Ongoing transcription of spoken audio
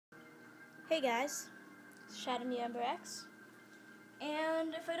Hey guys, it's Shadow Ember X,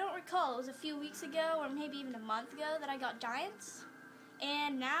 and if I don't recall, it was a few weeks ago, or maybe even a month ago, that I got Giants,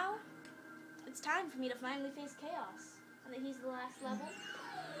 and now it's time for me to finally face Chaos. I think he's the last level.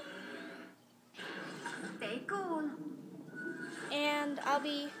 Stay cool. And I'll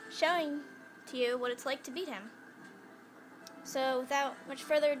be showing to you what it's like to beat him. So without much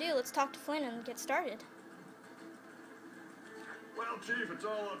further ado, let's talk to Flynn and get started. Well, Chief, it's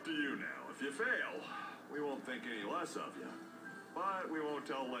all up to you now. If you fail, we won't think any less of you. But we won't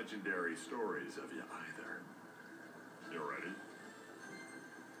tell legendary stories of you either. You ready?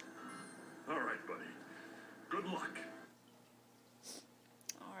 All right, buddy. Good luck.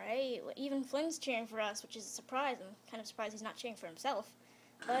 Alright, well, even Flynn's cheering for us, which is a surprise. I'm kind of surprised he's not cheering for himself.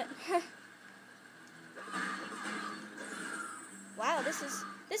 But, wow, this is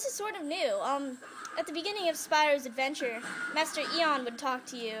sort of new. At the beginning of Spyro's adventure, Master Eon would talk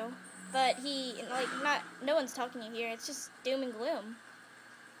to you, but no one's talking to you here. It's just doom and gloom.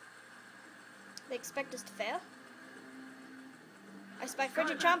 They expect us to fail? I spy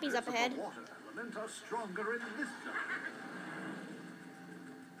frigid chompies up ahead.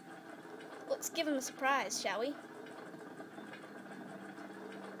 Let's give him a surprise, shall we?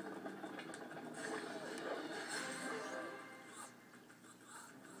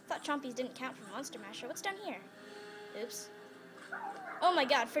 Thought chompies didn't count for Monster Masher. What's down here? Oops. Oh my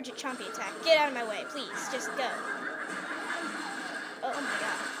god, frigid chompy attack. Get out of my way, please. Just go. Oh my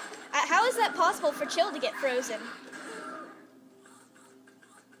god. How is that possible for Chill to get frozen?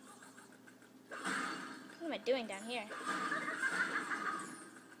 What am I doing down here?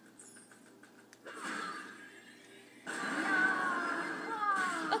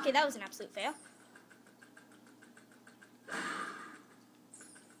 Okay, that was an absolute fail.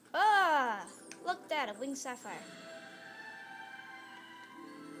 Ah! Look at that, a Winged Sapphire.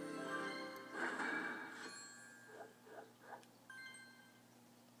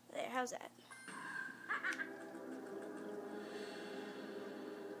 There, how's that?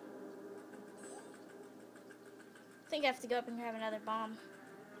 I think I have to go up and grab another bomb.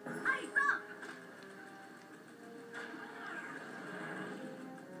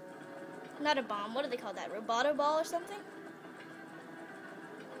 Not a bomb, what do they call that? Roboto ball or something?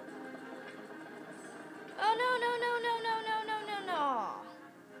 Oh no.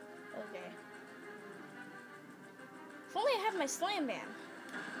 Okay. If only I had my slam bam.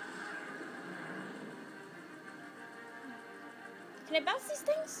 Can I bounce these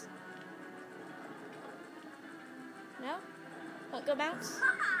things? No? Won't go bounce?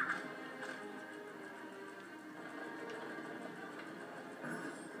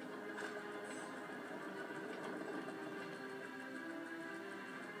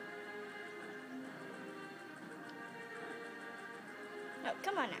 No,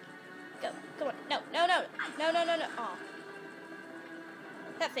 come on now. Go, come on. No. Oh.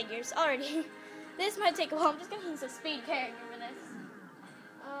 That figures, already. This might take a while. I'm just gonna use a speed character for this.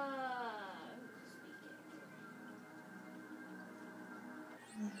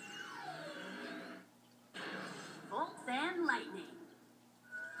 Bolt and lightning.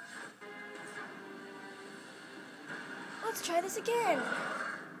 Let's try this again.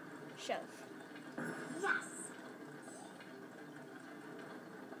 Shove. Yes.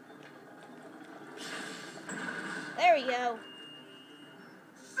 There we go.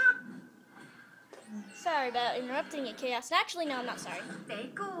 Sorry about interrupting you, Chaos. Actually, no, I'm not sorry. Stay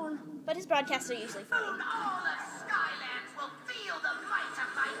cool. But his broadcasts are usually funny. Soon all of Skylands will feel the might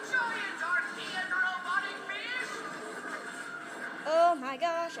of my giant Archean robotic fish! Oh my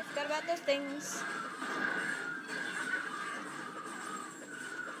gosh, I forgot about those things.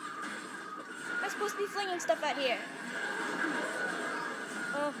 I'm supposed to be flinging stuff out here.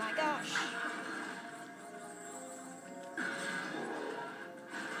 Oh my gosh.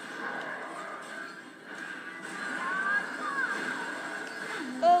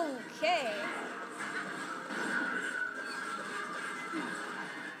 Okay.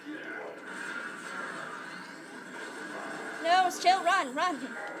 No, it's Chill, run. Run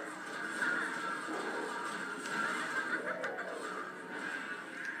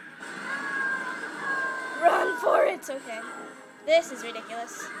for it! Okay. This is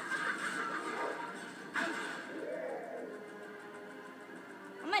ridiculous. I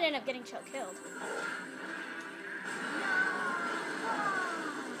might end up getting Chill killed.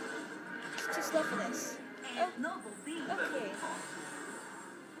 It's too slow for this. Okay.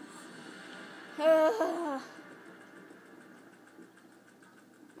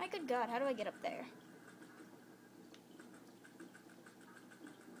 My good God, how do I get up there?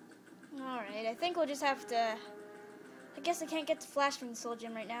 Alright, I think we'll just have to I guess I can't get to Flashwing Soul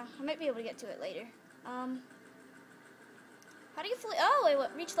Gem right now. I might be able to get to it later. How do you fully... Oh, I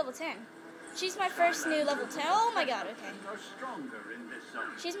reached level 10. She's my first new level 10. Oh my god, okay. Are stronger in this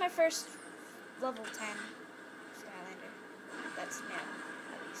zone. She's my first level 10 Skylander. That's new,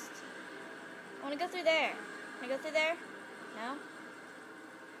 at least. I want to go through there. Can I go through there? No?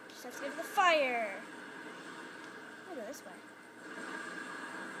 Just have to go to the fire. I'll go this way.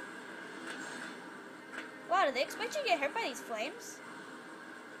 Wow, do they expect you to get hurt by these flames?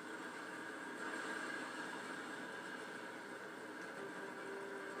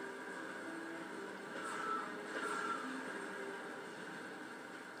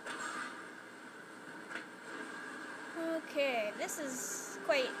 Okay, this is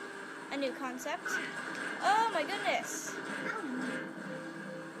quite a new concept. Oh my goodness!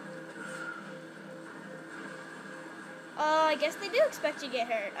 I guess they do expect you to get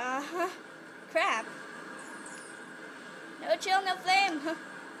hurt. Crap. No chill, no flame.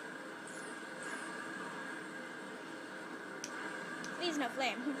 Please, no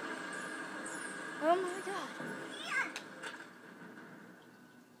flame. Oh my god.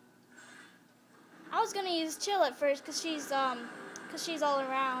 I was gonna use chill at first cause she's all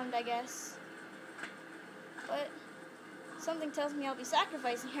around, I guess. But something tells me I'll be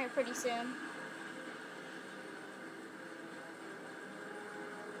sacrificing her pretty soon.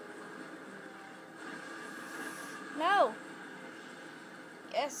 No.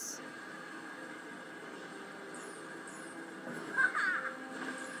 Yes.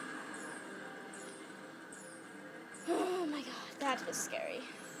 Oh my god, that was scary.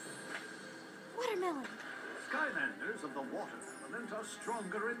 Watermelon. Skylanders of the water element are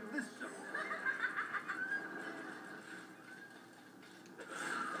stronger in this zone.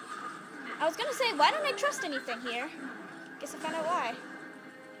 I was gonna say, why don't I trust anything here? Guess I found out why.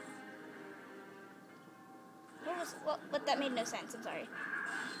 What, that made no sense, I'm sorry.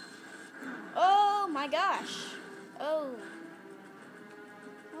 Oh my gosh. Oh.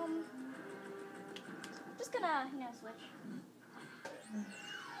 Just gonna, switch.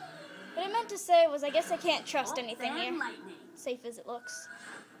 What I meant to say was, I guess I can't trust anything here. Safe as it looks.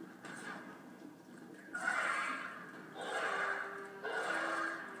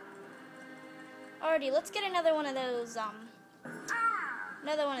 Alrighty, let's get another one of those,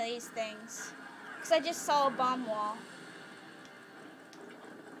 another one of these things. Because I just saw a bomb wall.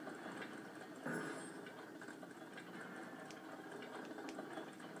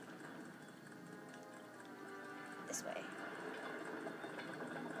 This way.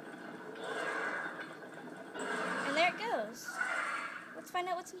 And there it goes. Let's find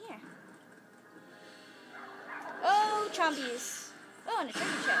out what's in here. Oh, chompies. Oh, and a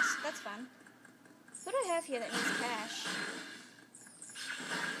treasure chest. That's fun. What do I have here that needs cash?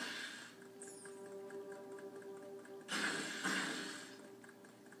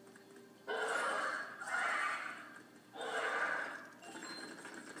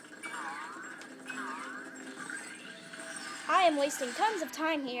 I am wasting tons of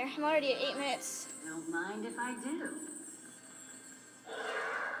time here. I'm already at 8 minutes. Don't mind if I do.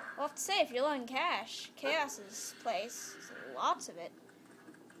 I'll have to say, if you're low in cash, Kaos's place, there's lots of it.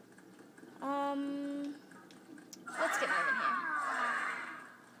 Let's get moving here.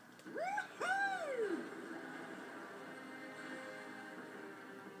 Woohoo!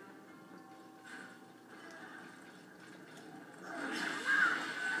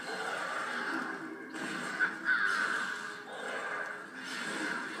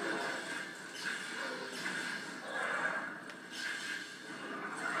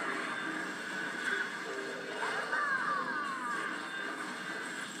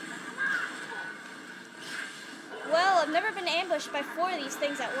 Well, I've never been ambushed by 4 of these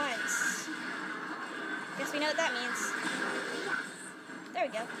things at once. Guess we know what that means. There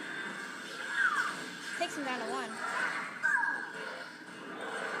we go. Takes him down to 1.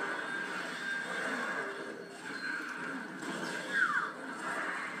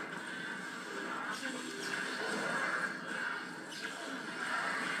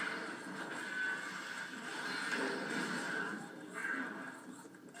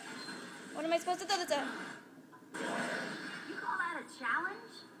 What am I supposed to do? That's a... You call that a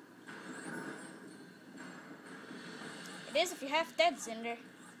challenge? It is if you're half dead, Cinder.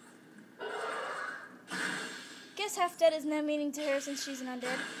 Guess half dead is no meaning to her since she's an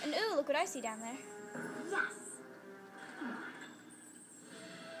undead. And ooh, look what I see down there. Yes.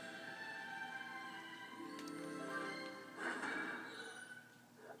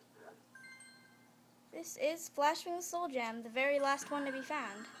 This is Flashwing Soul Gem, the very last one to be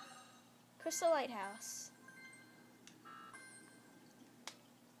found. Crystal Lighthouse.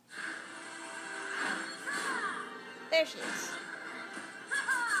 There she is.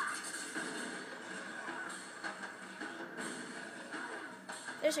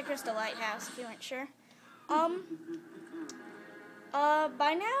 There's a crystal lighthouse, if you weren't sure.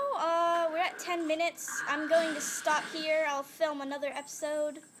 By now, we're at 10 minutes. I'm going to stop here. I'll film another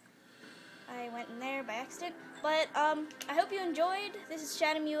episode. I went in there by accident. But, I hope you enjoyed. This is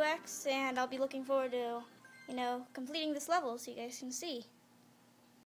ShadowMUX, and I'll be looking forward to, completing this level so you guys can see.